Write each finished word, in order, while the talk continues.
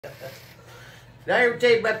Did I ever tell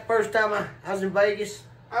you about the first time I was in Vegas?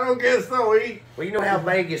 I don't guess so, E. Well, you know how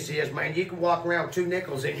Vegas is, man. You can walk around with 2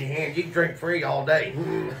 nickels in your hand. You can drink free all day.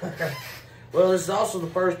 Well, this is also the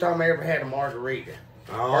first time I ever had a margarita.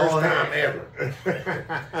 Oh, First time ever.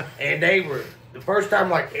 And they were the first time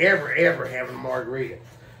like ever having a margarita.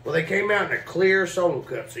 Well, they came out in a clear solo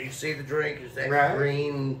cup, so you see the drink is that right.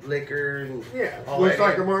 Green liquor and looks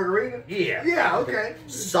like a margarita. Yeah, yeah, okay.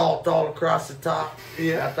 Salt all across the top.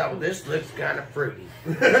 Yeah, I thought, well, this looks kind of fruity.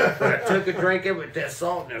 But I took a drink of it with that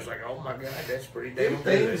salt, and I was like, oh my god, that's pretty damn good.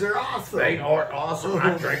 Things are awesome. They are awesome.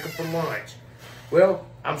 I drank them for lunch. Well,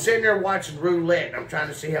 I'm sitting there watching roulette, and I'm trying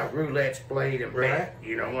to see how roulette's played and bet.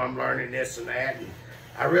 You know, I'm learning this and that. And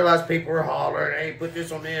I realized people were hollering, hey, put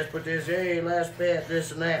this on this, put this, hey, last bet,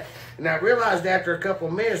 this and that. And I realized after a couple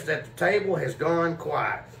of minutes that the table has gone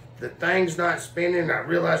quiet. The thing's not spinning. I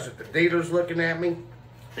realized that the dealer's looking at me.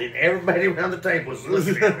 And everybody around the table was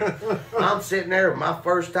looking at me. I'm sitting there with my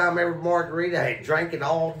first time ever margarita. I had drank it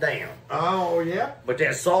all down. Oh, yeah? But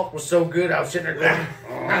that salt was so good, I was sitting there going,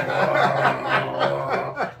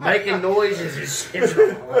 making noises and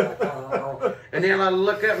shit. And then I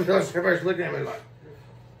look up and everybody's looking at me like,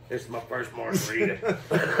 this is my first margarita.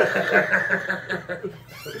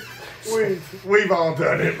 We've all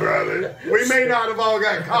done it, brother. We may not have all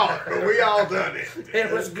got caught, but we all done it.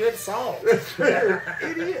 It was good salt.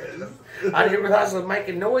 It is. I didn't realize I was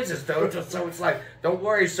making noises, though. So it's like, don't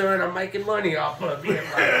worry, son, I'm making money off of you.